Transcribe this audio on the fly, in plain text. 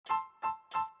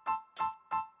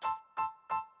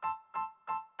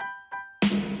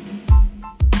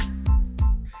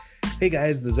Hey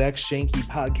guys, the Zach Shanky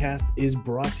podcast is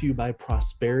brought to you by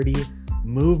Prosperity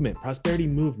Movement. Prosperity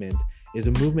Movement is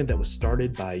a movement that was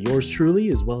started by yours truly,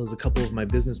 as well as a couple of my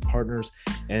business partners.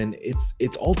 And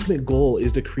its ultimate goal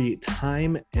is to create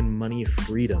time and money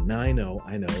freedom. Now, I know,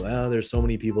 there's so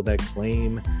many people that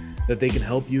claim that they can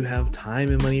help you have time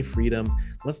and money freedom.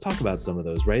 Let's talk about some of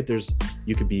those, right?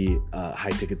 You could be a high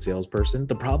ticket salesperson.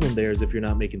 The problem there is if you're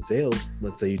not making sales,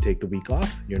 let's say you take the week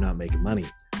off, you're not making money.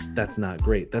 That's not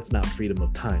great. That's not freedom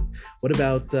of time. What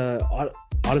about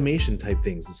automation type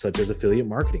things such as affiliate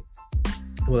marketing?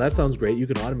 Well, that sounds great. You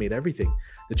can automate everything.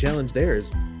 The challenge there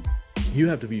is you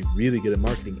have to be really good at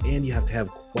marketing and you have to have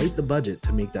quite the budget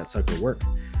to make that sucker work.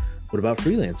 What about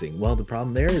freelancing? Well, the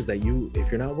problem there is that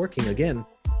if you're not working, again,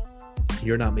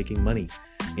 you're not making money.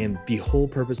 And the whole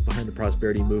purpose behind the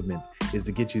Prosperity Movement is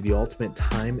to get you the ultimate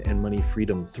time and money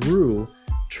freedom through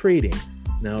trading.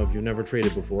 Now, if you've never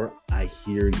traded before, I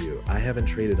hear you. I haven't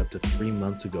traded up to 3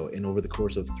 months ago. And over the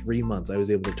course of 3 months, I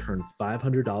was able to turn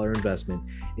 $500 investment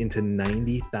into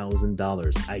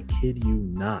 $90,000. I kid you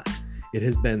not. I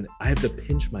have to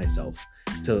pinch myself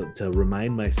to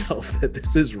remind myself that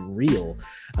this is real.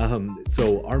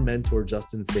 So our mentor,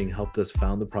 Justin Singh, helped us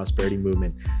found the Prosperity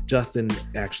Movement. Justin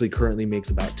actually currently makes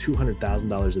about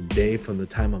 $200,000 a day at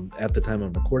the time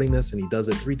I'm recording this, and he does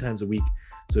it 3 times a week.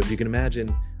 So if you can imagine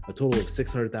a total of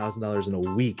 $600,000 in a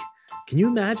week. Can you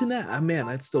imagine that? Man,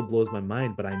 that still blows my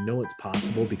mind, but I know it's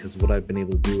possible because of what I've been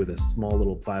able to do with a small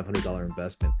little $500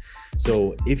 investment.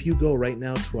 So if you go right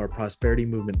now to our Prosperity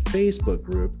Movement Facebook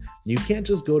group, you can't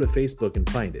just go to Facebook and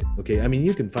find it, okay? I mean,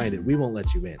 you can find it. We won't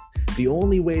let you in. The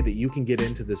only way that you can get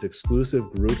into this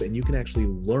exclusive group and you can actually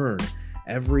learn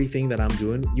everything that I'm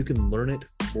doing, you can learn it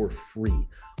for free.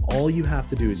 All you have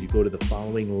to do is you go to the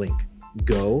following link,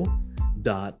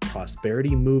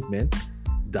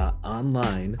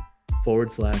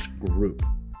 go.prosperitymovement.online/group.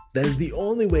 That is the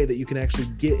only way that you can actually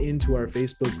get into our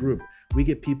Facebook group. We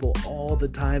get people all the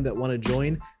time that want to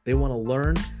join. They want to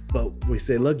learn, but we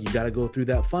say, look, you got to go through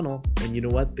that funnel. And you know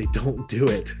what? They don't do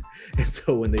it. And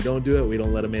so when they don't do it, we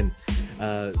don't let them in.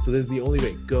 So this is the only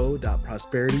way.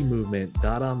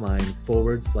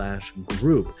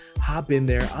 Go.prosperitymovement.online/group. Hop in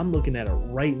there. I'm looking at it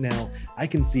right now. I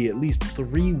can see at least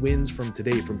 3 wins from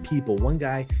today from people. One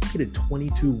guy, he did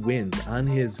 22 wins on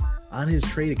his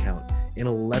trade account in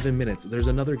 11 minutes. There's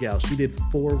another gal, she did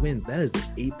 4 wins. That is an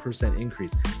 8%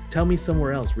 increase. Tell me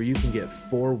somewhere else where you can get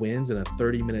 4 wins in a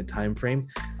 30-minute time frame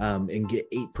and get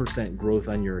 8% growth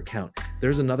on your account.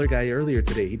 There's another guy earlier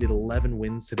today. He did 11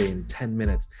 wins today in 10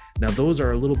 minutes. Now, those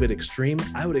are a little bit extreme.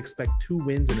 I would expect 2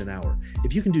 wins in an hour.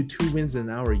 If you can do 2 wins in an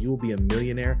hour, you will be a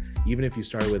millionaire. Even if you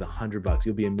started with $100,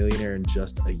 you'll be a millionaire in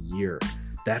just a year.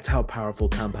 That's how powerful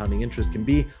compounding interest can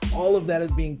be. All of that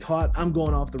is being taught. I'm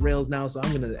going off the rails now, so I'm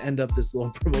going to end up this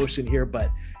little promotion here, but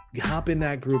hop in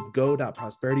that group,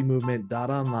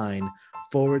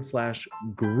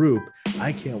 go.prosperitymovement.online/group.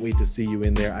 I can't wait to see you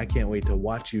in there. I can't wait to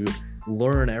watch you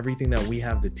learn everything that we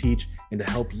have to teach and to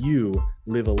help you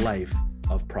live a life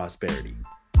of prosperity.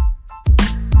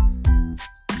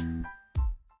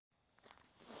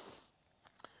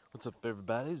 What's up,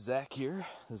 everybody? Zach here,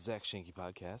 the Zach Shanky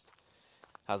podcast.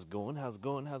 How's it going?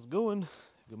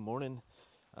 Good morning.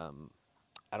 I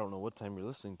don't know what time you're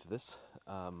listening to this,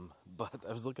 but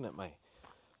I was looking at my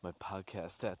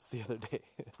podcast stats the other day.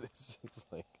 It's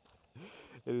just like,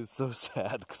 it is so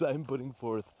sad because I'm putting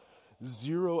forth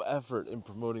 0 effort in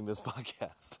promoting this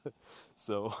podcast.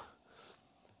 So,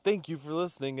 thank you for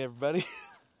listening, everybody.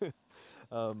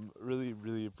 Really,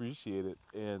 really appreciate it.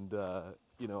 And,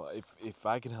 if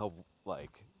I can help,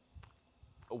 like,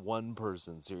 one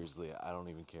person, seriously, I don't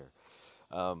even care.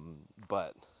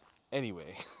 But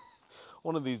anyway,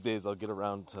 one of these days I'll get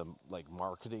around to like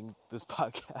marketing this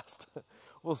podcast.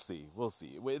 We'll see.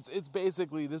 It's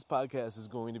basically, this podcast is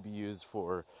going to be used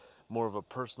for more of a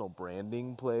personal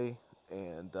branding play,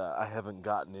 and I haven't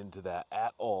gotten into that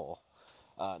at all.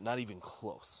 Not even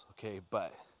close. Okay,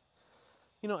 but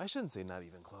I shouldn't say not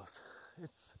even close.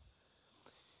 It's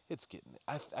getting.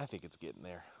 I think it's getting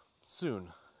there.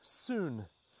 Soon.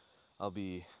 I'll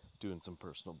be doing some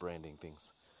personal branding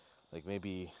things. Like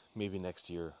maybe next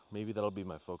year. Maybe that'll be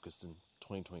my focus in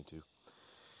 2022.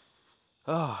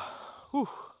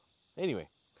 Anyway,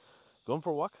 going for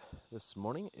a walk this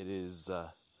morning. It is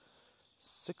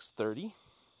 6:30.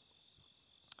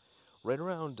 Right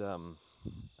around,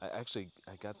 I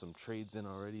got some trades in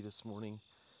already this morning.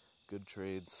 Good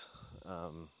trades.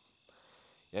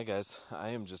 Yeah, guys, I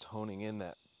am just honing in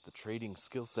the trading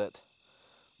skill set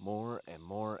more and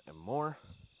more and more,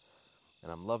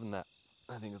 and I'm loving that.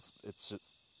 I think it's just,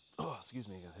 excuse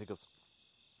me, I got hiccups.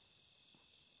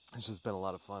 It's just been a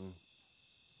lot of fun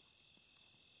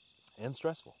and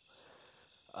stressful.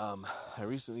 I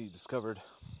recently discovered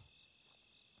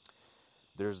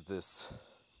there's this,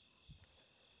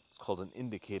 it's called an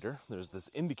indicator. There's this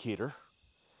indicator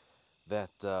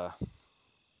that a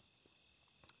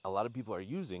lot of people are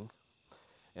using,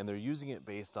 and they're using it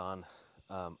based on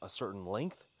a certain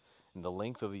length, and the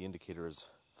length of the indicator is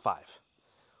 5.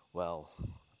 Well,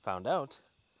 found out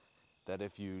that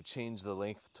if you change the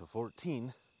length to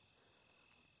 14,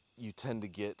 you tend to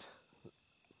get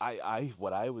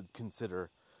what I would consider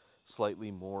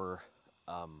slightly more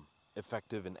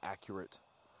effective and accurate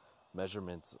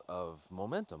measurements of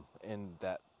momentum, and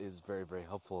that is very, very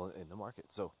helpful in the market.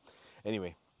 So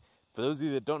anyway, for those of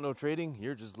you that don't know trading,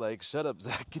 you're just like, shut up,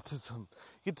 Zach, get to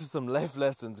some life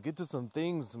lessons, get to some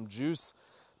things, some juice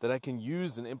that I can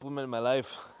use and implement in my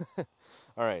life.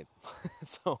 All right.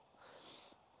 So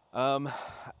I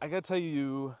gotta tell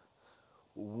you,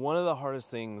 one of the hardest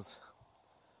things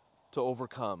to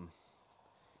overcome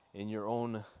in your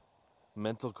own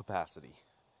mental capacity,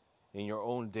 in your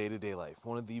own day-to-day life,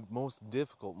 one of the most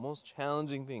difficult, most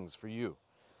challenging things for you.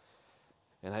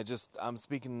 And I'm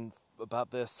speaking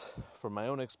about this from my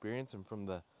own experience and from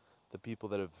the people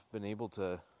that I've been able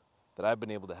to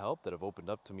help, that have opened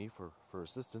up to me for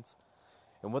assistance.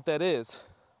 And what that is,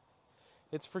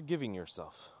 it's forgiving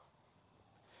yourself.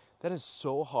 That is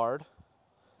so hard.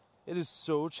 It is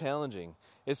so challenging,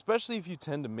 especially if you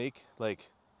tend to make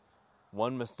like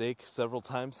one mistake several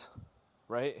times,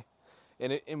 right?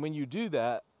 And when you do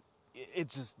that, it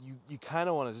just, you kind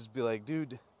of want to just be like,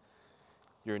 dude,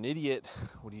 you're an idiot.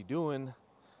 What are you doing?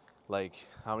 Like,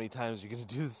 how many times are you going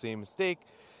to do the same mistake?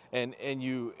 And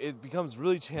it becomes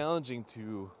really challenging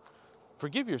to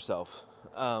forgive yourself.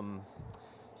 So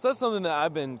that's something that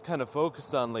I've been kind of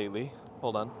focused on lately.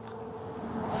 Hold on.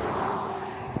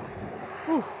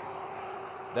 Whew.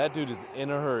 That dude is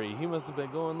in a hurry. He must have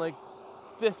been going like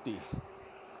 50.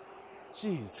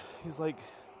 Jeez. He's like,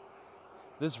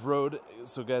 this road.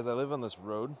 So guys, I live on this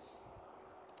road,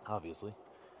 obviously.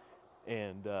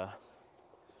 And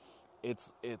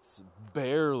it's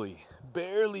barely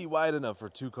wide enough for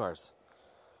 2 cars.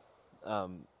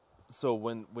 So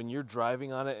when you're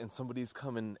driving on it and somebody's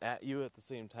coming at you at the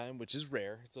same time, which is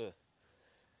rare,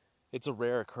 it's a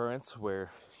rare occurrence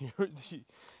where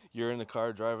you're in the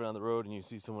car driving on the road and you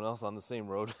see someone else on the same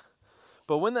road.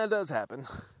 But when that does happen,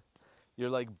 you're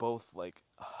like both like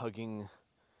hugging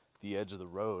the edge of the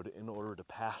road in order to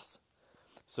pass.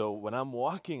 So when I'm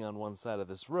walking on one side of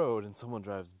this road and someone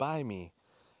drives by me,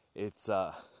 it's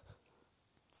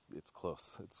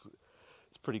close.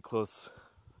 It's pretty close.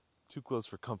 Too close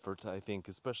for comfort, I think,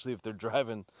 especially if they're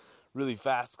driving really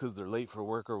fast because they're late for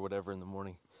work or whatever in the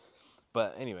morning.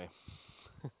 But anyway,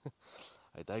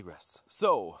 I digress.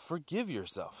 So, forgive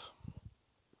yourself.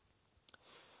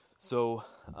 So,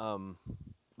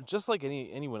 just like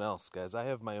anyone else, guys, I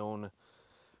have my own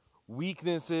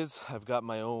weaknesses. I've got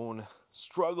my own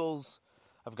struggles.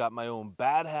 I've got my own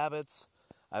bad habits.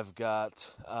 I've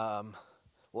got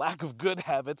lack of good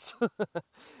habits.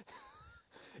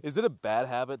 Is it a bad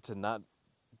habit to not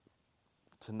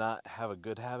have a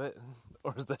good habit?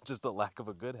 Or is that just a lack of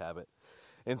a good habit?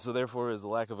 And so therefore is a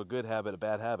lack of a good habit a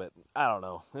bad habit? I don't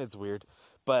know. It's weird.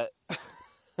 But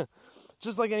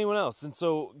just like anyone else. And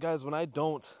so, guys, when I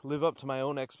don't live up to my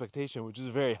own expectation, which is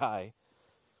very high,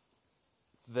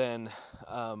 then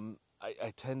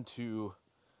I tend to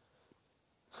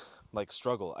like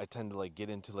struggle. I tend to like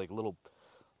get into like little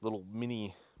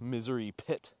mini misery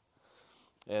pit,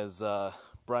 as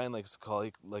Brian likes to call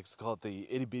it the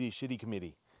itty bitty shitty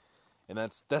committee. And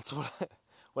that's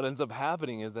what ends up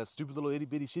happening is that stupid little itty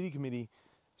bitty shitty committee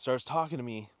starts talking to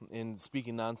me and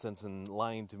speaking nonsense and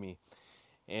lying to me.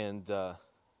 And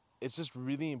it's just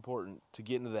really important to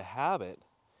get into the habit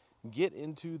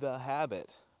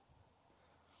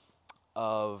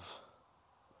of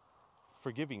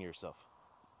forgiving yourself.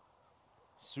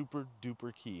 Super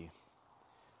duper key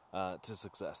to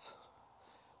success.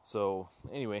 So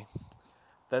anyway,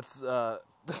 that's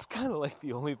kind of like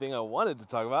the only thing I wanted to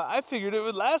talk about. I figured it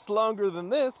would last longer than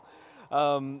this.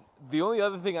 The only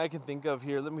other thing I can think of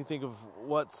here, let me think of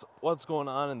what's going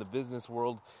on in the business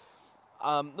world.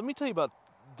 Let me tell you about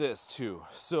this too.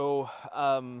 So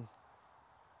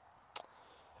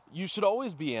you should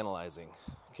always be analyzing,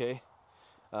 okay?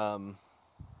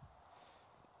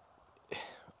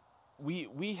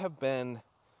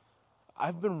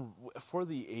 I've been, for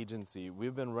the agency,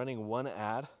 we've been running one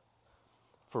ad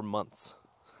for months.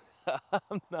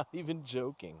 I'm not even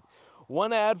joking.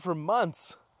 One ad for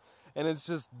months. And it's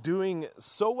just doing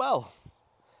so well.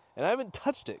 And I haven't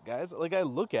touched it, guys. Like, I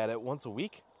look at it once a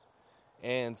week.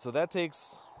 And so that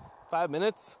takes 5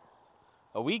 minutes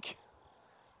a week.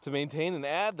 to maintain an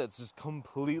ad that's just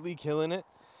completely killing it.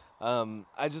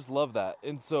 I just love that.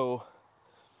 And so,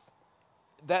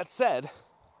 that said,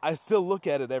 I still look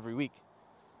at it every week.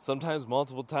 Sometimes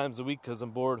multiple times a week because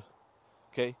I'm bored.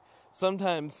 Okay?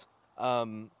 Sometimes,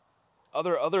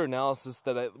 other analysis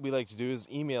that we like to do is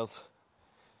emails.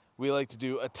 We like to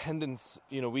do attendance.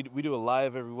 You know, we do a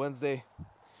live every Wednesday.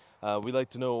 We like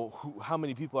to know how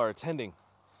many people are attending.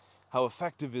 How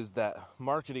effective is that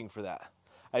marketing for that?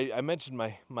 I mentioned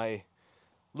my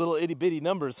little itty bitty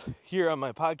numbers here on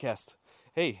my podcast.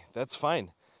 Hey, that's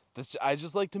fine. I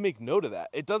just like to make note of that.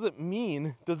 It does that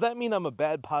mean I'm a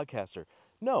bad podcaster?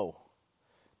 No.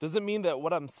 Does it mean that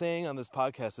what I'm saying on this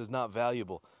podcast is not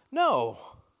valuable? No.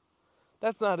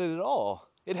 That's not it at all.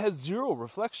 It has zero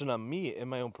reflection on me and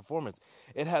my own performance.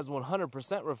 It has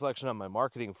 100% reflection on my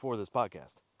marketing for this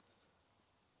podcast.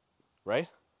 Right?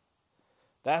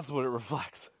 That's what it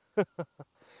reflects.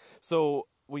 So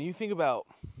when you think about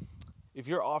if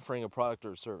you're offering a product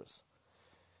or a service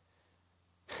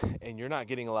and you're not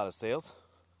getting a lot of sales,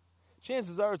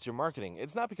 chances are it's your marketing.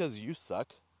 It's not because you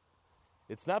suck.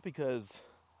 It's not because,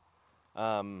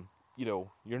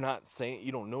 you're not saying,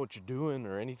 you don't know what you're doing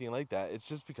or anything like that. It's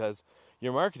just because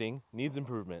your marketing needs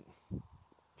improvement.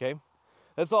 Okay?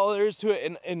 That's all there is to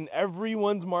it. And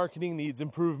everyone's marketing needs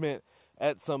improvement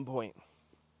at some point.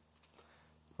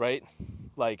 Right?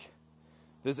 Like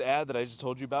this ad that I just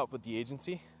told you about with the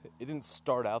agency, it didn't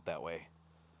start out that way.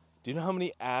 Do you know how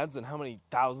many ads and how many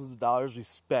thousands of dollars we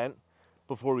spent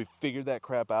before we figured that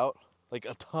crap out? Like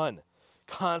a ton.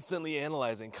 Constantly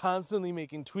analyzing, constantly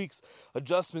making tweaks,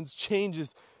 adjustments,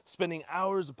 changes, spending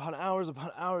hours upon hours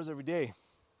upon hours every day.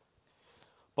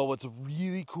 But what's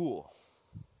really cool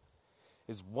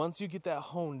is once you get that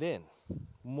honed in,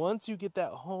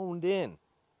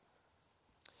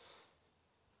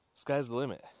 sky's the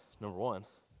limit, number one.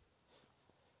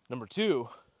 Number two,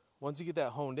 once you get that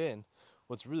honed in,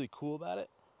 what's really cool about it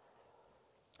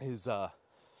is, sorry,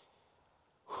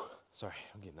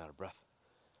 I'm getting out of breath.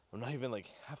 I'm not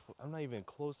even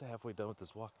close to halfway done with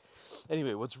this walk.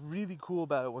 Anyway, what's really cool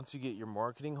about it once you get your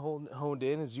marketing honed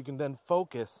in is you can then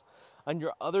focus on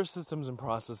your other systems and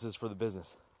processes for the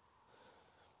business.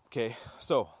 Okay,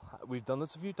 so we've done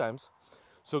this a few times.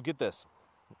 So get this.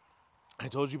 I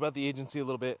told you about the agency a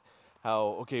little bit.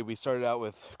 How, we started out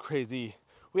with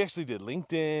we actually did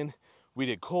LinkedIn. We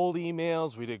did cold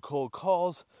emails. We did cold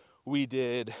calls. We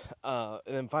did, and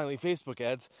then finally Facebook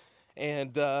ads.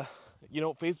 And,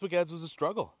 Facebook ads was a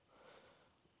struggle.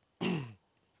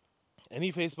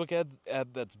 Any Facebook ad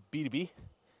that's B2B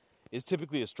is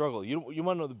typically a struggle. You want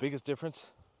to know the biggest difference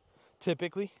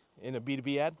typically in a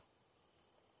B2B ad?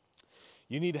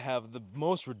 You need to have the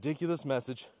most ridiculous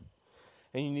message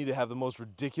and you need to have the most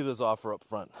ridiculous offer up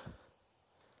front.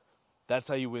 That's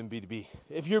how you win B2B.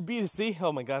 If you're B2C,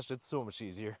 oh my gosh, it's so much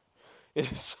easier.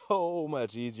 It is so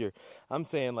much easier. I'm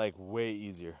saying like way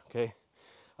easier, okay?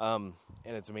 And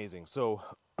it's amazing. So,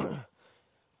 gosh,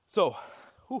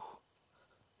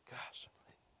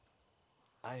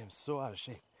 I am so out of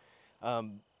shape.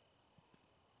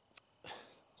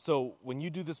 So when you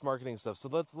do this marketing stuff, so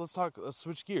let's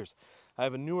switch gears. I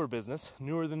have a newer business,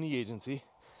 newer than the agency.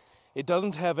 It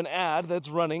doesn't have an ad that's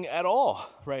running at all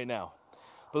right now.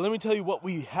 But let me tell you what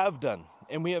we have done.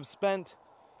 And we have spent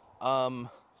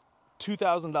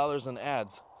 $2,000 on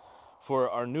ads for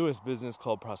our newest business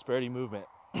called Prosperity Movement.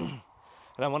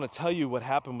 And I want to tell you what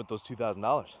happened with those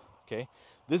 $2,000, okay?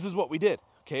 This is what we did,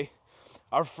 okay?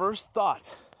 Our first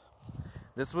thought,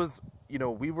 this was,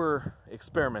 we were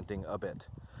experimenting a bit.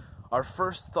 Our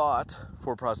first thought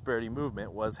for Prosperity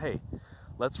Movement was, hey,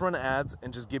 let's run ads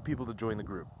and just get people to join the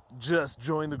group. Just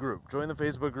join the group. Join the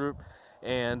Facebook group.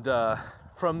 And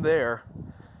from there,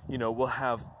 we'll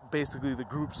have basically the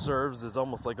group serves as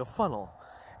almost like a funnel.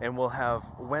 And we'll have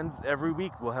every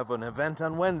week we'll have an event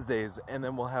on Wednesdays, and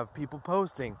then we'll have people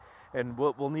posting, and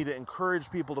we'll need to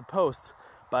encourage people to post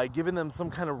by giving them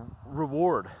some kind of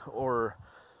reward or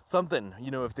something.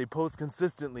 If they post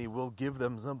consistently, we'll give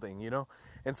them something.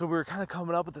 And so we were kind of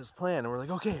coming up with this plan, and we're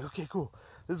like, okay, cool,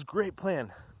 this is a great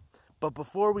plan. But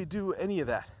before we do any of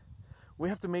that, we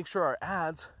have to make sure our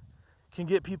ads can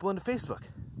get people into Facebook,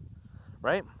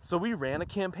 right? So we ran a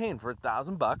campaign for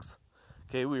 $1,000.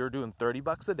 Okay, we were doing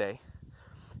 $30 a day,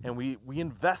 and we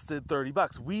invested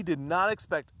 $30. We did not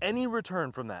expect any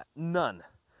return from that. None.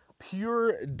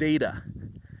 Pure data.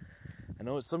 I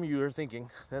know what some of you are thinking,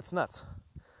 that's nuts.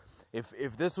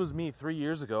 If this was me 3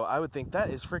 years ago, I would think that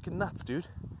is freaking nuts, dude.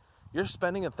 You're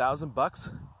spending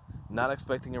 $1,000, not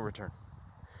expecting a return.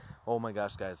 Oh my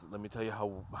gosh, guys, let me tell you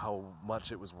how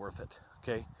much it was worth it,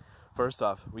 okay? First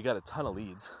off, we got a ton of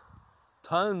leads.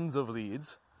 Tons of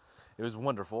leads. It was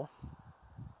wonderful.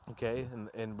 Okay,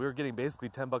 and we were getting basically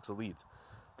 $10 a lead.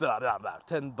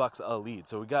 $10 a lead.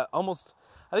 So we got almost,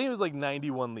 I think it was like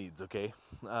 91 leads, okay?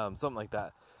 Something like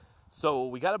that. So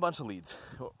we got a bunch of leads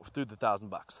through the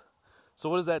 $1,000. So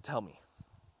what does that tell me?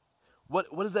 What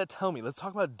does that tell me? Let's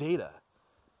talk about data.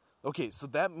 Okay, so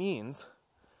that means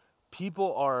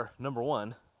people are, number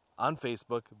one, on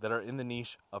Facebook that are in the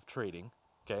niche of trading,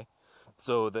 okay?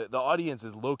 So the audience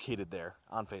is located there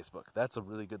on Facebook. That's a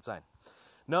really good sign.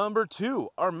 Number two,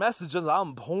 our message is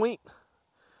on point.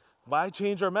 Why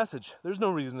change our message? There's no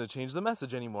reason to change the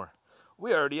message anymore.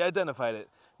 We already identified it.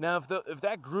 Now,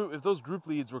 if those group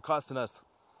leads were costing us,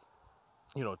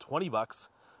 $20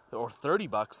 or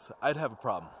 $30, I'd have a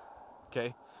problem.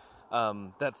 Okay,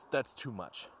 that's too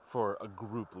much for a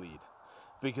group lead,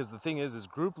 because the thing is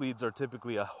group leads are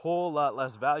typically a whole lot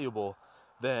less valuable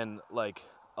than like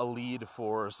a lead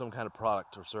for some kind of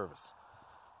product or service.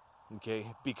 Okay,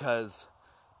 because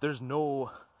there's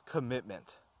no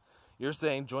commitment. You're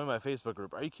saying join my Facebook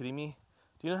group. Are you kidding me?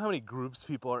 Do you know how many groups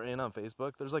people are in on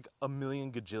Facebook? There's like a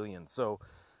million gajillion.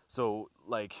 So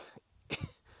like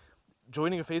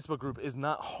joining a Facebook group is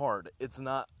not hard. It's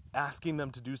not asking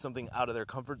them to do something out of their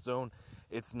comfort zone.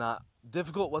 It's not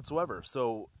difficult whatsoever.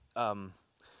 So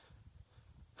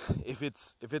if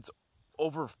it's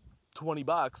over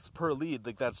 $20 per lead,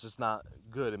 like that's just not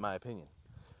good in my opinion.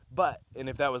 And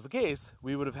if that was the case,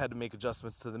 we would have had to make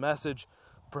adjustments to the message,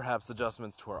 perhaps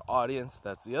adjustments to our audience.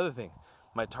 That's the other thing.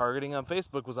 My targeting on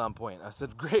Facebook was on point. I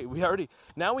said, great,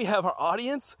 now we have our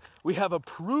audience, we have a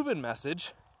proven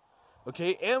message,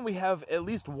 okay, and we have at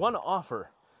least one offer,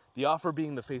 the offer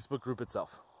being the Facebook group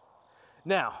itself.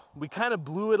 Now, we kind of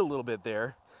blew it a little bit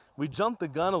there. We jumped the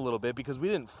gun a little bit because we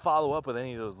didn't follow up with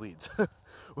any of those leads.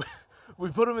 We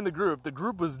put them in the group. The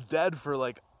group was dead for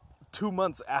like 2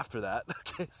 months after that.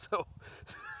 Okay, so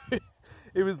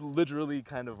it was literally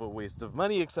kind of a waste of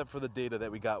money, except for the data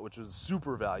that we got, which was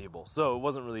super valuable. So it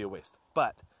wasn't really a waste.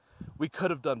 But we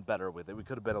could have done better with it. We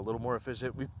could have been a little more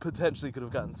efficient. We potentially could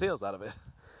have gotten sales out of it.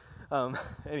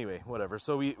 Anyway, whatever.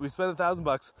 So we spent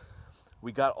 $1,000.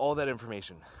 We got all that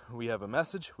information. We have a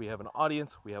message. We have an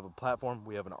audience. We have a platform.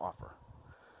 We have an offer.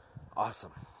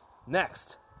 Awesome.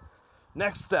 Next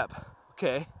step.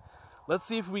 Okay. Let's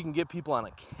see if we can get people on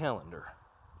a calendar.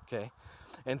 Okay.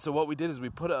 And so what we did is we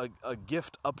put a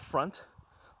gift up front,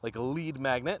 like a lead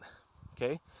magnet.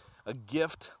 Okay. A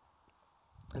gift.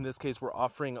 In this case, we're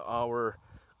offering our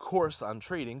course on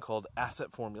trading called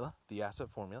Asset Formula, the Asset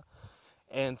Formula.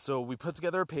 And so we put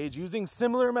together a page using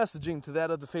similar messaging to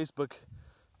that of the Facebook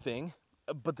thing.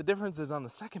 But the difference is on the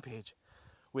second page,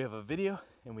 we have a video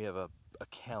and we have a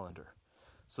calendar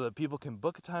so that people can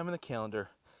book a time in the calendar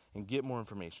and get more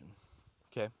information.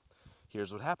 Okay,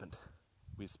 here's what happened.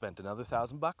 We spent another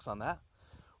 $1,000 on that.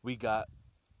 We got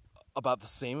about the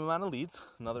same amount of leads,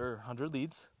 another 100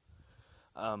 leads.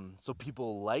 So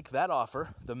people like that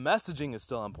offer. The messaging is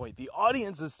still on point. The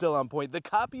audience is still on point. The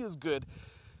copy is good.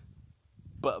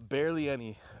 But barely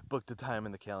any booked a time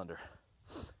in the calendar.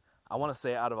 I want to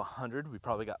say out of 100, we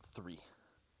probably got 3.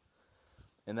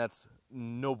 And that's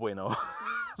no bueno.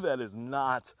 That is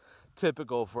not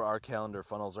typical for our calendar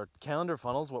funnels. Our calendar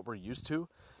funnels, what we're used to,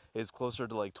 is closer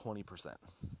to like 20%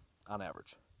 on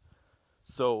average.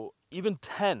 So even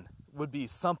 10 would be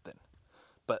something.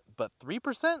 But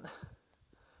 3%?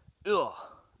 Ugh,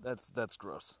 that's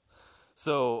gross.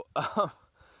 So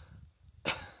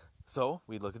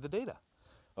we look at the data.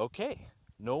 Okay,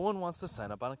 no one wants to sign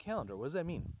up on a calendar. What does that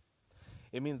mean?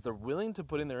 It means they're willing to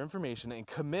put in their information and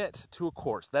commit to a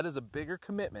course. That is a bigger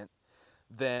commitment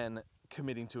than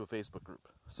committing to a Facebook group.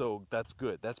 So that's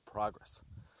good. That's progress.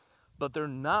 But they're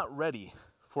not ready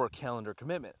for a calendar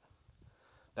commitment.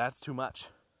 That's too much.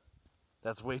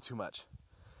 That's way too much.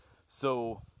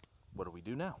 So what do we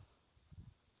do now?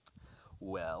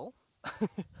 Well,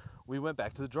 we went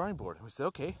back to the drawing board and we said,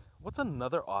 okay, what's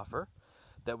another offer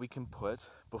that we can put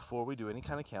before we do any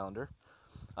kind of calendar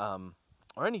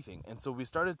or anything? And so we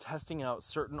started testing out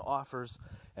certain offers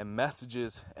and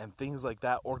messages and things like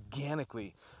that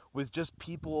organically with just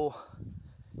people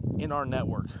in our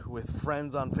network, with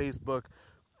friends on Facebook,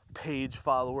 page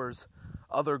followers,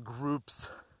 other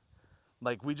groups.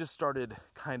 Like we just started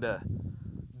kind of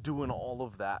doing all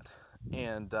of that.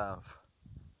 And lo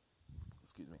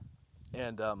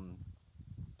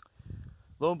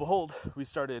and behold, we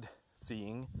started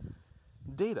seeing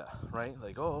data, right?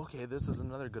 Like, oh, okay, this is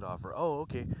another good offer. Oh,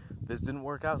 okay, this didn't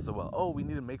work out so well. Oh, we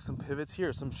need to make some pivots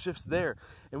here, some shifts there.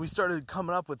 And we started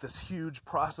coming up with this huge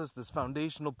process, this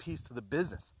foundational piece to the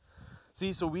business.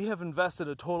 See, so we have invested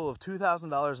a total of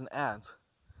 $2,000 in ads.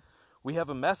 We have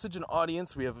a message and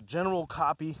audience. We have a general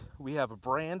copy. We have a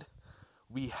brand.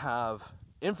 We have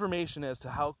information as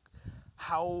to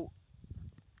how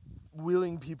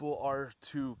willing people are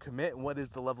to commit and what is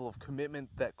the level of commitment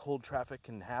that cold traffic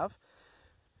can have.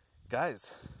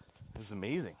 Guys, this is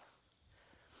amazing.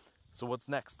 So what's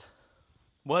next?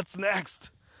 What's next?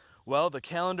 Well, the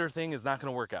calendar thing is not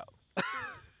going to work out.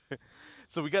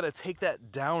 So we got to take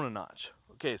that down a notch.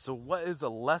 Okay, so what is a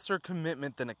lesser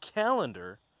commitment than a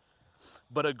calendar,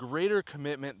 but a greater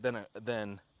commitment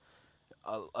than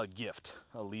a gift,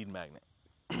 a lead magnet?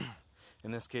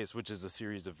 In this case, which is a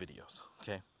series of videos,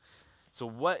 okay? So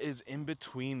what is in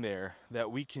between there that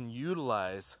we can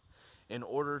utilize in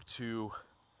order to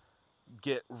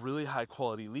get really high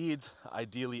quality leads,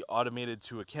 ideally automated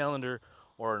to a calendar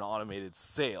or an automated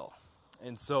sale?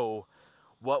 And so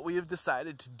what we have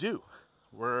decided to do,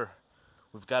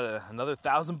 we've got another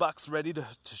 $1,000 ready to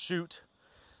shoot,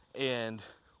 and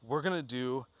we're gonna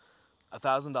do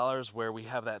 $1,000 where we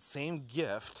have that same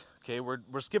gift. Okay, we're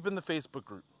skipping the Facebook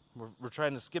group. We're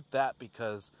trying to skip that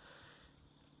because,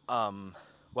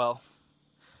 well,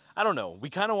 I don't know. We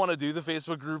kind of want to do the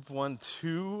Facebook group one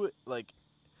too,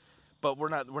 but we're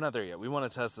not there yet. We want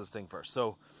to test this thing first.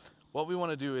 So what we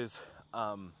want to do is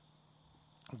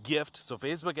gift. So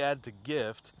Facebook ad to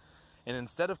gift, and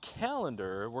instead of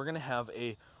calendar, we're going to have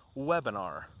a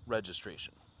webinar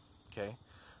registration. Okay,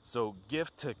 so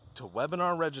gift to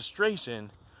webinar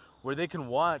registration, where they can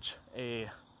watch a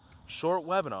short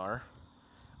webinar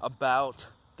about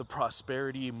the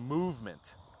prosperity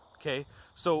movement. Okay,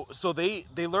 so they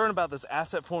learn about this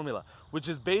asset formula, which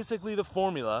is basically the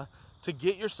formula to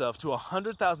get yourself to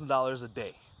 $100,000 a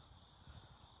day.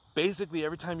 Basically,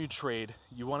 every time you trade,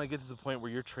 you want to get to the point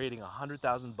where you're trading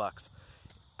 $100,000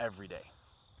 every day,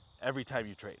 every time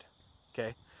you trade.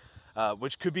 Okay,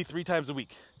 which could be 3 times a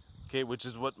week. Okay, which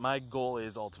is what my goal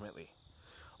is ultimately,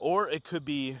 or it could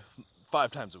be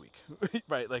 5 times a week,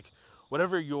 right? Like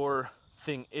whatever your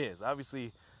thing is.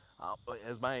 Obviously,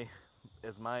 as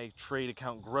my trade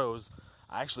account grows,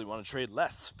 I actually want to trade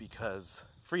less because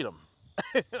freedom,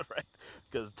 right?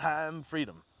 Because time,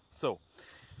 freedom. So,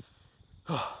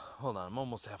 hold on, I'm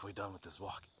almost halfway done with this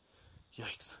walk.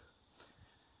 Yikes.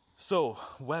 So,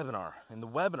 webinar, and the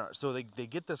webinar, so they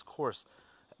get this course,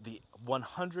 the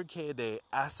 100K a day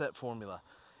asset formula,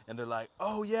 and they're like,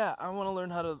 oh yeah, I want to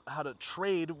learn how to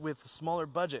trade with a smaller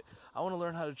budget. I want to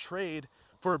learn how to trade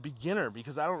for a beginner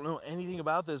because I don't know anything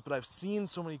about this, but I've seen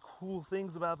so many cool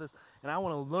things about this, and I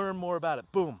want to learn more about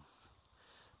it. Boom.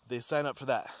 They sign up for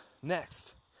that.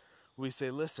 Next, we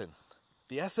say, listen,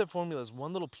 the asset formula is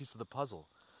one little piece of the puzzle.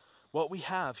 What we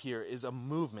have here is a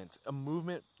movement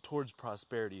towards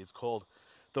prosperity. It's called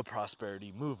the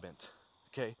prosperity movement.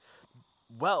 Okay?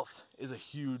 Wealth is a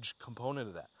huge component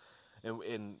of that.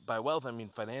 And by wealth, I mean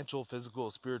financial,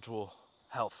 physical, spiritual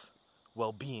health,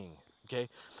 well-being. Okay?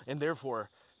 And therefore,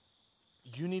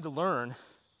 you need to learn.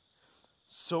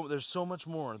 So there's so much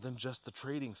more than just the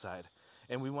trading side.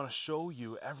 And we want to show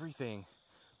you everything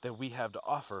that we have to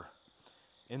offer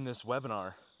in this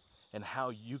webinar and how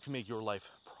you can make your life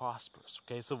prosperous.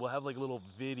 Okay, so we'll have like a little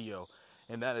video,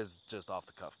 and that is just off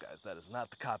the cuff, guys. That is not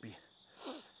the copy.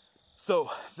 So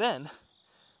then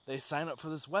they sign up for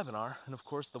this webinar, and of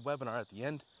course the webinar at the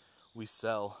end, we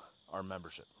sell our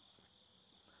membership.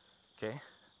 Okay,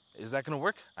 is that going to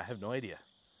work? I have no idea,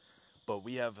 but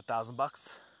we have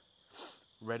 $1,000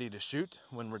 ready to shoot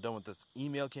when we're done with this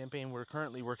email campaign we're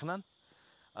currently working on,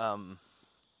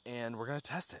 and we're going to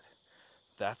test it.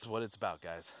 That's what it's about,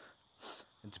 guys.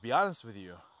 And to be honest with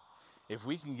you, if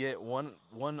we can get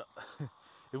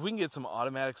if we can get some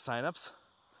automatic signups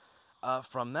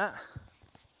from that,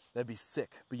 that'd be sick.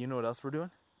 But you know what else we're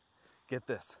doing? Get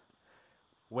this.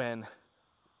 When,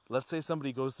 let's say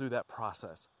somebody goes through that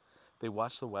process, they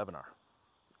watch the webinar,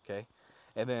 okay?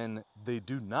 And then they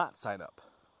do not sign up.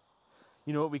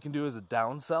 You know what we can do as a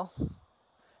downsell?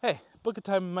 Hey, book a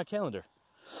time in my calendar.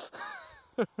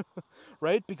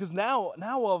 Right? Because now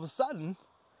all of a sudden,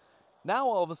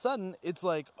 it's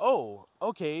like, oh,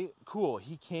 okay, cool.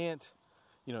 He can't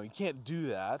do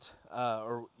that,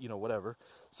 or whatever.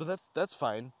 So that's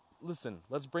fine. Listen,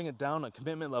 let's bring it down a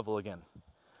commitment level again.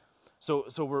 So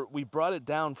we brought it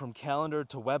down from calendar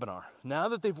to webinar. Now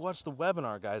that they've watched the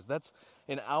webinar, guys, that's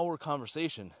an hour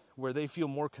conversation where they feel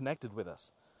more connected with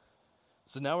us.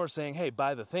 So now we're saying, hey,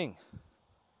 buy the thing.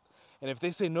 And if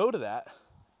they say no to that,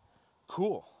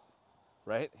 cool,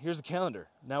 right? Here's a calendar.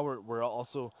 Now we're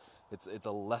also, it's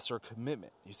a lesser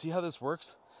commitment. You see how this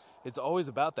works? It's always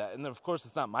about that. And then, of course,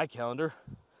 it's not my calendar.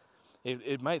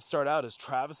 It might start out as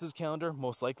Travis's calendar,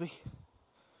 most likely.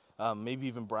 Maybe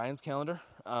even Brian's calendar.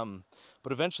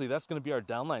 But eventually, that's going to be our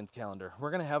downline's calendar.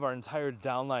 We're going to have our entire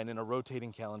downline in a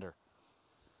rotating calendar.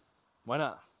 Why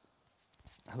not?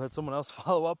 Let someone else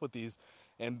follow up with these,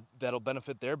 and that'll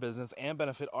benefit their business and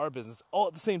benefit our business all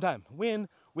at the same time. Win,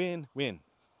 win, win.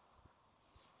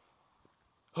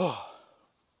 Oh,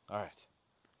 all right.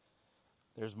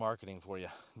 There's marketing for you,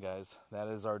 guys. That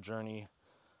is our journey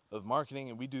of marketing,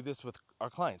 and we do this with our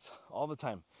clients all the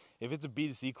time. If it's a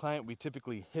B2C client, we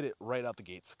typically hit it right out the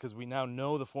gates because we now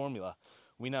know the formula.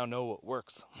 We now know what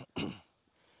works.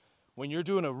 When you're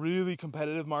doing a really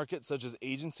competitive market, such as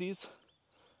agencies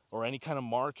or any kind of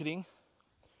marketing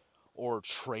or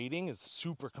trading is a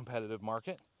super competitive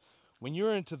market. When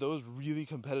you're into those really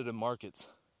competitive markets,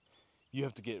 you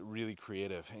have to get really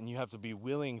creative and you have to be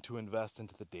willing to invest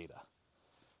into the data.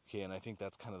 Okay, and I think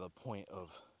that's kind of the point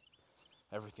of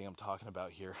everything I'm talking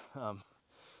about here.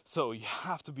 So you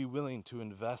have to be willing to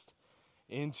invest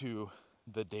into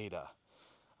the data.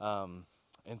 And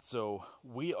so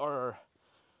we are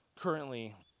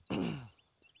currently,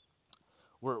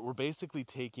 we're basically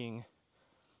taking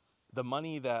the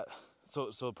money that,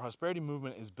 so Prosperity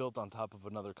Movement is built on top of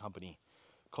another company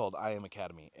called I Am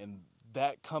Academy. And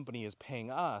that company is paying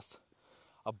us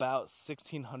about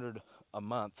 $1,600 a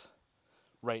month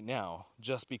right now,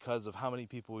 just because of how many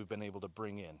people we've been able to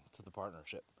bring in to the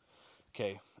partnership.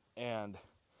 Okay. And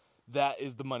that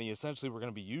is the money essentially we're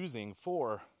going to be using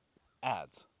for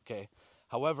ads. Okay.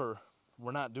 However,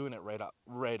 we're not doing it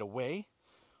right away.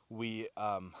 We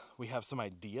have some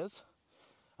ideas,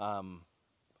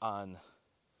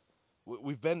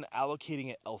 we've been allocating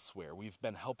it elsewhere. We've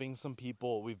been helping some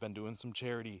people. We've been doing some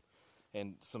charity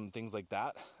and some things like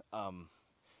that,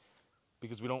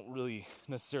 because we don't really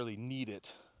necessarily need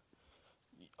it.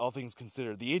 All things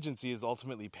considered, the agency is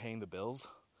ultimately paying the bills.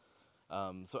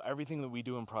 So everything that we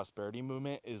do in Prosperity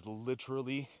Movement is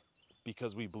literally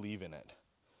because we believe in it.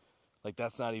 Like,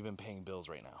 that's not even paying bills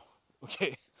right now.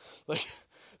 Okay.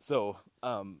 So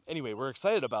anyway, we're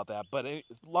excited about that. But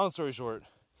long story short,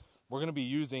 we're going to be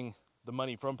using the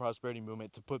money from Prosperity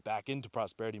Movement to put back into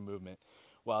Prosperity Movement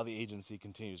while the agency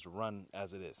continues to run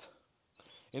as it is.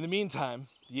 In the meantime,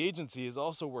 the agency is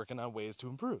also working on ways to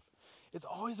improve. It's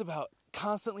always about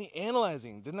constantly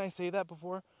analyzing. Didn't I say that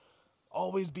before?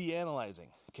 Always be analyzing,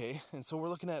 okay? And so we're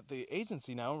looking at the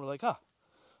agency now, and we're like,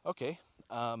 okay,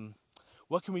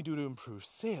 what can we do to improve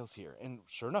sales here? And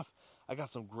sure enough, I got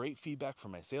some great feedback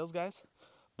from my sales guys.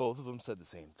 Both of them said the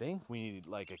same thing. We need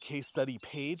like a case study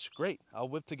page. Great. I'll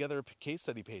whip together a case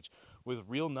study page with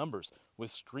real numbers,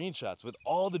 with screenshots, with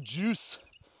all the juice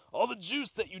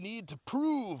that you need to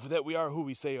prove that we are who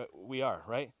we say we are,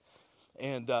 right?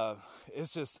 And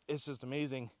it's just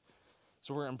amazing.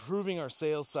 So we're improving our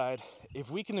sales side.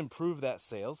 If we can improve that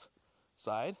sales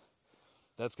side,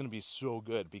 that's going to be so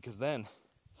good, because then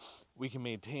we can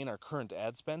maintain our current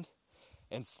ad spend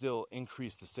and still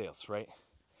increase the sales, right?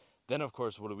 Then, of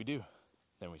course, what do?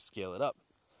 Then we scale it up,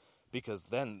 because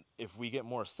then if we get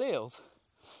more sales,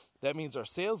 that means our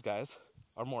sales guys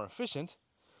are more efficient,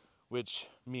 which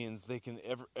means they can,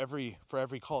 for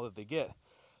every call that they get,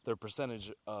 their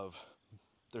percentage of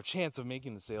their chance of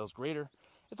making the sales greater.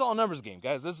 It's all a numbers game,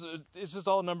 guys. It's just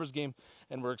all a numbers game,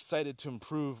 and we're excited to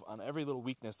improve on every little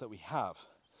weakness that we have.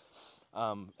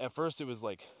 At first, it was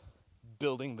like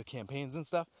building the campaigns and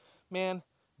stuff. Man,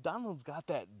 Donald's got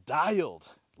that dialed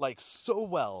like so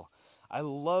well. I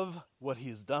love what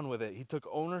he's done with it. He took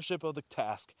ownership of the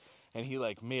task, and he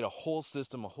like made a whole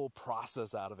system, a whole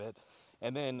process out of it.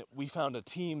 And then we found a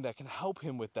team that can help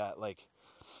him with that, like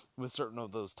with certain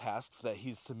of those tasks that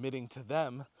he's submitting to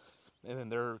them. And then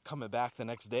they're coming back the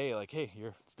next day like, hey,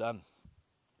 here, it's done.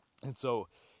 And so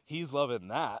he's loving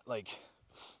that, like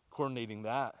coordinating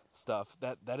that stuff.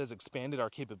 That has expanded our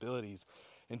capabilities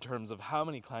in terms of how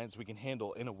many clients we can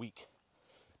handle in a week.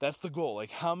 That's the goal.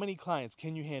 Like, how many clients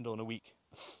can you handle in a week?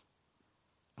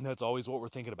 And that's always what we're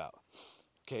thinking about.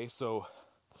 Okay, so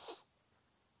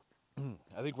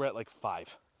I think we're at like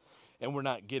 5. And we're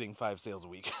not getting 5 sales a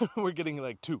week. We're getting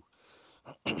like 2.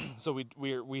 So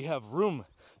we have room.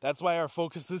 That's why our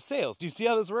focus is sales. Do you see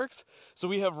how this works? So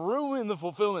we have room in the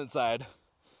fulfillment side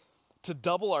to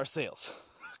double our sales.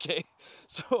 Okay?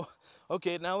 So,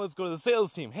 okay, now let's go to the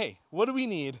sales team. Hey, what do we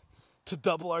need to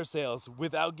double our sales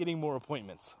without getting more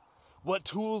appointments? What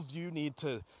tools do you need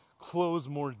to close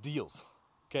more deals?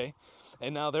 Okay?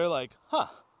 And now they're like, well,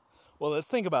 let's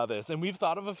think about this. And we've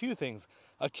thought of a few things.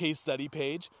 A case study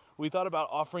page. We thought about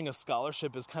offering a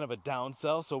scholarship as kind of a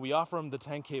downsell. So we offer them the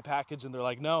 10K package, and they're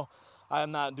like, no,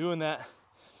 I'm not doing that.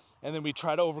 And then we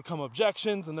try to overcome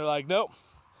objections, and they're like, nope,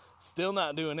 still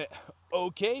not doing it.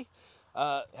 Okay,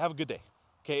 have a good day.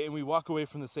 Okay, and we walk away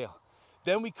from the sale.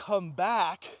 Then we come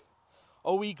back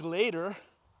a week later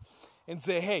and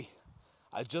say, hey,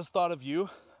 I just thought of you.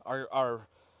 Our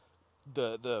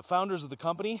the founders of the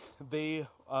company, they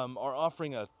are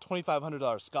offering a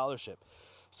 $2,500 scholarship.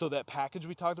 So that package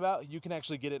we talked about, you can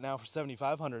actually get it now for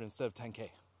 $7,500 instead of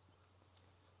 $10K.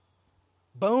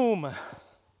 Boom.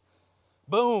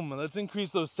 Boom. Let's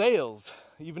increase those sales,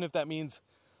 even if that means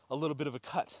a little bit of a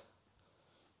cut.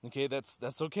 Okay, that's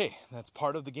okay. That's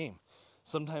part of the game.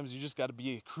 Sometimes you just got to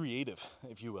be creative,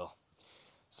 if you will.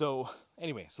 So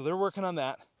anyway, so they're working on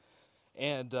that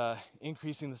and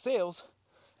increasing the sales.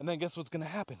 And then guess what's going to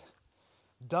happen?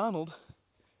 Donald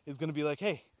is going to be like,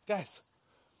 hey, guys,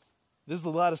 this is a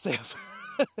lot of sales.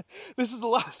 This is a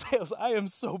lot of sales. I am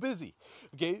so busy.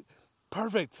 Okay,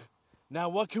 perfect. Now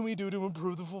what can we do to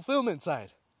improve the fulfillment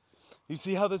side? You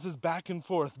see how this is back and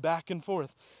forth, back and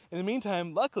forth. In the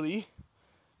meantime,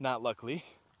 not luckily,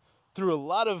 through a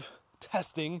lot of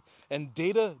testing and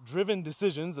data-driven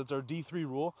decisions, that's our D3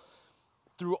 rule,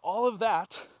 through all of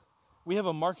that, we have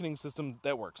a marketing system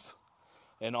that works.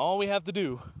 And all we have to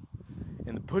do,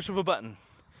 in the push of a button,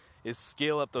 is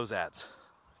scale up those ads,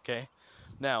 okay?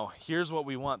 Now, here's what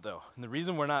we want though. And the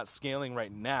reason we're not scaling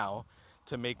right now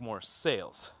to make more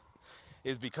sales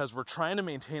is because we're trying to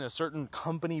maintain a certain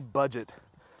company budget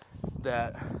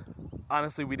that,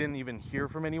 honestly, we didn't even hear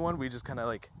from anyone. We just kind of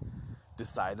like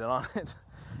decided on it.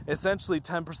 Essentially,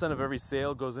 10% of every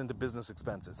sale goes into business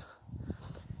expenses.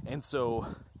 And so,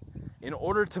 in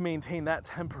order to maintain that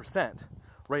 10%,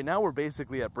 right now we're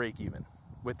basically at break even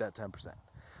with that 10%.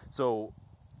 So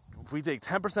if we take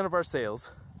 10% of our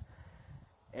sales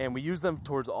and we use them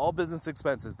towards all business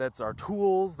expenses, that's our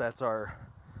tools, that's our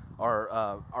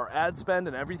ad spend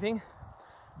and everything,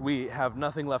 we have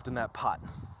nothing left in that pot,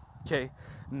 okay?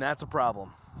 And that's a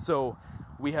problem. So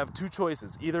we have two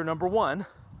choices. Either number one,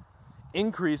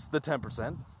 increase the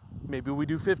 10%, maybe we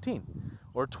do 15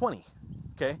 or 20,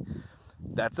 okay?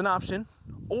 That's an option.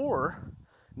 Or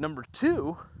number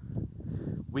two,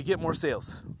 we get more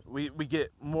sales. We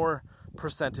get more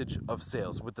percentage of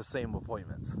sales with the same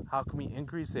appointments. How can we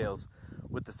increase sales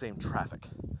with the same traffic?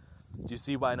 Do you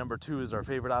see why number two is our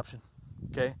favorite option?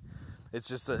 Okay, it's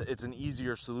just it's an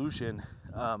easier solution,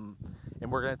 and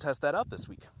we're gonna test that out this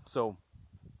week. So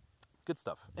good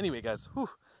stuff. Anyway, guys,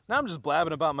 now I'm just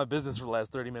blabbing about my business for the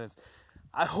last 30 minutes.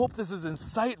 I hope this is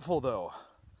insightful, though.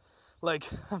 Like,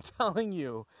 I'm telling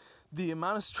you, the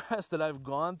amount of stress that I've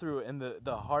gone through and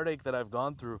the heartache that I've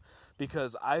gone through,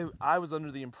 because I was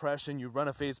under the impression you run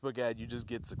a Facebook ad, you just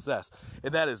get success.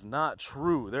 And that is not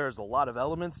true. There's a lot of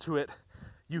elements to it.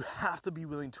 You have to be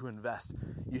willing to invest.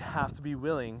 You have to be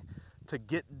willing to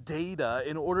get data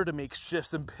in order to make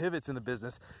shifts and pivots in the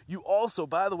business. You also,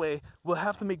 by the way, will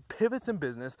have to make pivots in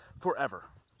business forever.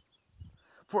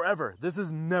 Forever. This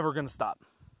is never going to stop.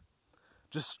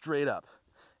 Just straight up.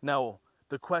 Now,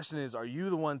 the question is, are you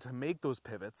the one to make those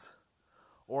pivots,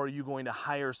 or are you going to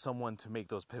hire someone to make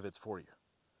those pivots for you?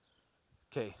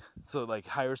 Okay, so like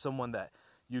hire someone that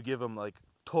you give them like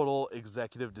total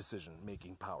executive decision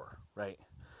making power, right?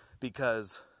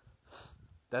 Because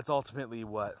that's ultimately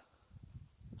what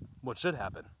should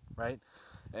happen, right?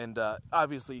 And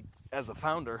obviously, as a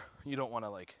founder, you don't want to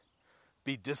like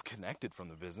be disconnected from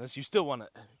the business. You still want to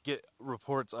get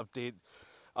reports,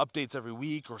 updates every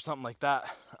week or something like that,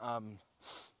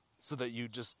 so that you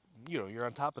just, you're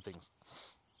on top of things.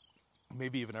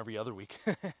 Maybe even every other week.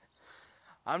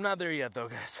 I'm not there yet though,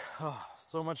 guys. Oh,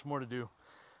 so much more to do.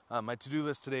 My to-do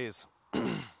list today is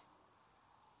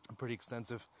pretty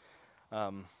extensive,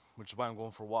 which is why I'm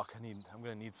going for a walk. I'm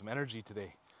going to need some energy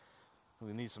today. I'm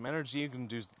going to need some energy. I'm going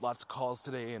to do lots of calls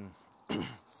today and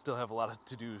still have a lot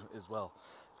to do as well.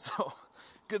 So,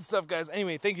 good stuff, guys.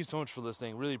 Anyway, thank you so much for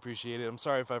listening. Really appreciate it. I'm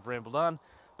sorry if I've rambled on,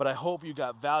 but I hope you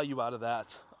got value out of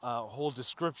that whole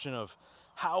description of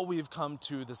how we've come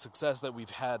to the success that we've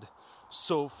had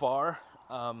so far.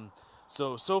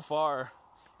 So far,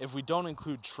 if we don't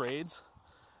include trades,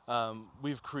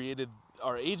 we've created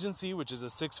our agency, which is a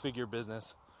 6-figure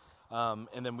business.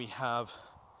 And then we have,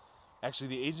 actually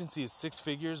the agency is 6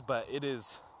 figures, but it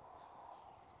is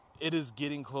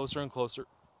getting closer and closer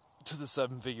to the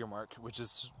 7-figure mark, which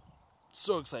is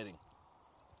so exciting.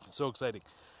 So exciting.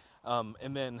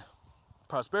 And then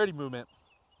Prosperity Movement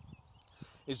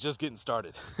is just getting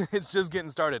started. It's just getting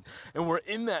started. And we're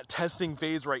in that testing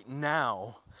phase right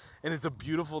now. And it's a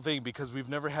beautiful thing because we've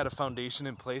never had a foundation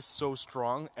in place so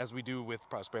strong as we do with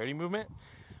Prosperity Movement.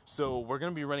 So we're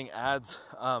going to be running ads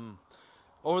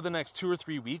over the next 2 or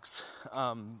 3 weeks.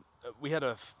 We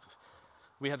had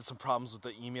some problems with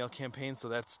the email campaign, so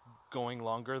that's going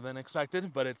longer than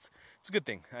expected, but it's a good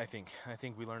thing, I think. I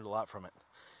think we learned a lot from it.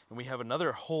 And we have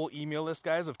another whole email list,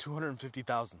 guys, of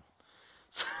 250,000.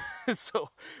 So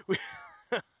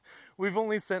we've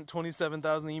only sent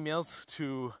 27,000 emails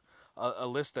to a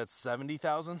list that's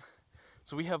 70,000.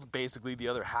 So we have basically the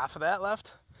other half of that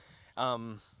left,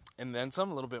 and then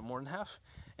some, a little bit more than half.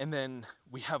 And then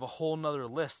we have a whole nother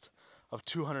list of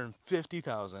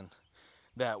 250,000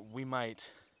 that we might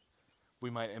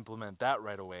implement that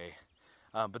right away.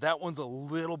 But that one's a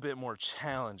little bit more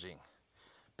challenging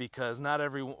because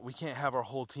we can't have our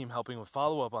whole team helping with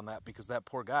follow-up on that, because that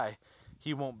poor guy,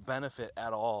 he won't benefit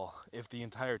at all if the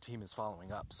entire team is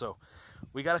following up. So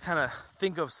we got to kind of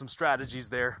think of some strategies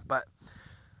there. But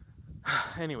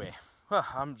anyway,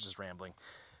 I'm just rambling.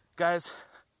 Guys,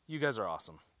 you guys are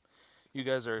awesome. You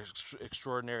guys are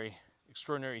extraordinary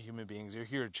human beings. You're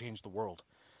here to change the world,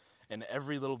 and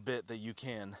every little bit that you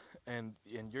can, and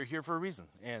you're here for a reason.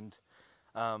 And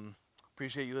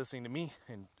appreciate you listening to me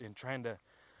and trying to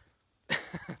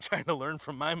learn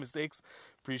from my mistakes.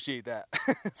 Appreciate that.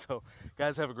 So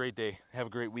guys, have a great day. Have a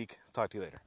great week. Talk to you later.